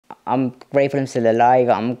I'm grateful I'm still alive.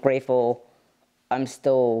 I'm grateful I'm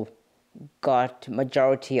still got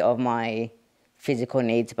majority of my physical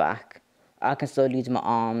needs back. I can still use my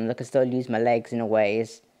arms, I can still use my legs in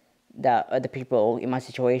ways that other people in my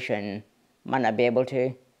situation might not be able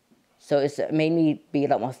to. So it's made me be a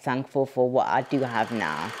lot more thankful for what I do have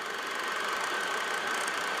now.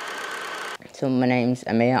 So my name's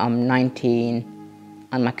Amir, I'm 19,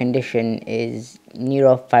 and my condition is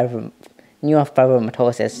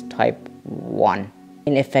neurofibromatosis type 1.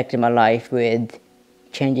 It affected my life with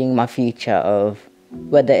changing my future of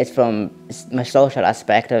whether it's from my social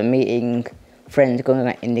aspect of meeting friends, going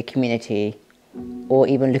out in the community, or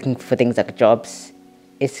even looking for things like jobs.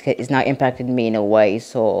 It's now impacted me in a way.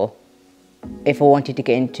 So if I wanted to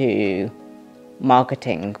get into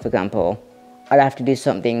marketing, for example, I'd have to do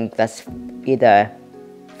something that's either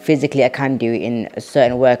physically I can do in a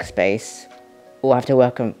certain workspace, or I have to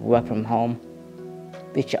work from home,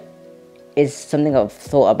 which is something I've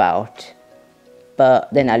thought about.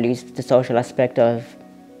 But then I lose the social aspect of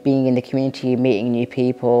being in the community, meeting new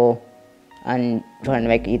people, and trying to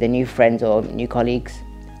make either new friends or new colleagues.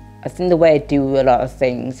 I think the way I do a lot of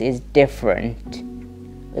things is different.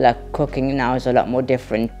 Like cooking now is a lot more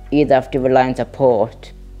different. Either I have to rely on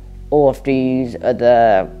support, or I have to use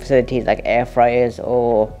other facilities like air fryers,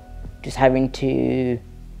 or just having to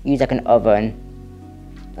use like an oven,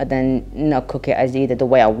 and then not cook it as either the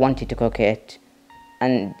way I wanted to cook it,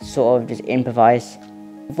 and sort of just improvise.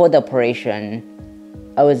 For the operation,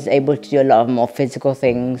 I was able to do a lot of more physical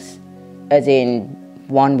things, as in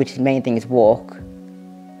one, which is the main thing, is walk.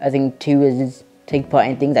 I think two is take part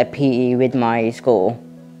in things like PE with my school,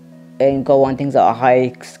 and go on things like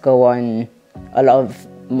hikes, go on a lot of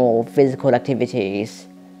more physical activities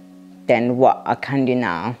than what I can do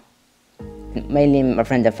now. Mainly my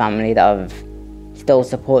friends and family that have still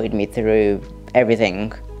supported me through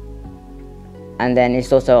everything. And then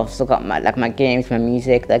it's also got my games, my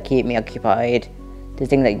music that keep me occupied. There's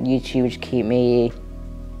things like YouTube which keep me,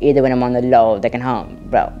 either when I'm on the low, they can help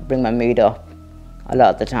bring my mood up a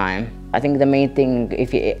lot of the time. I think the main thing,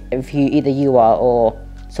 if you either you are or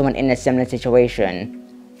someone in a similar situation,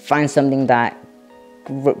 find something that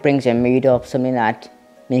brings your mood up, something that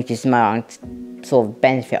makes you smile and sort of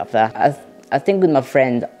benefit of that. I think with my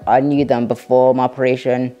friends, I knew them before my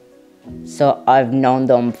operation, so I've known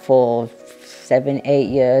them for 7, 8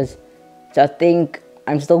 years. So I think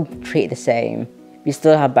I'm still treated the same. We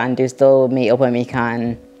still have banter, we still meet up when we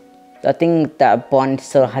can. So I think that bond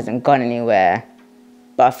still hasn't gone anywhere.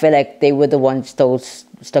 But I feel like they were the ones still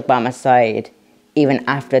stuck by my side, even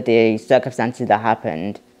after the circumstances that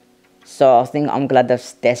happened. So I think I'm glad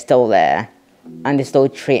that they're still there, and they still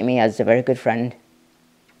treat me as a very good friend.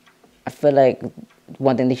 I feel like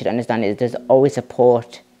one thing they should understand is there's always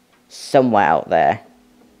support somewhere out there,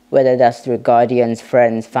 whether that's through guardians,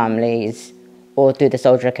 friends, families, or through the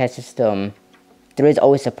social care system. There is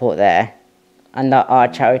always support there, and there are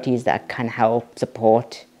charities that can help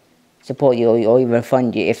support you or even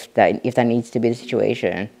fund you if that needs to be the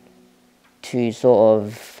situation, to sort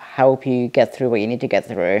of help you get through what you need to get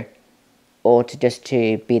through, or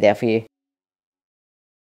to be there for you.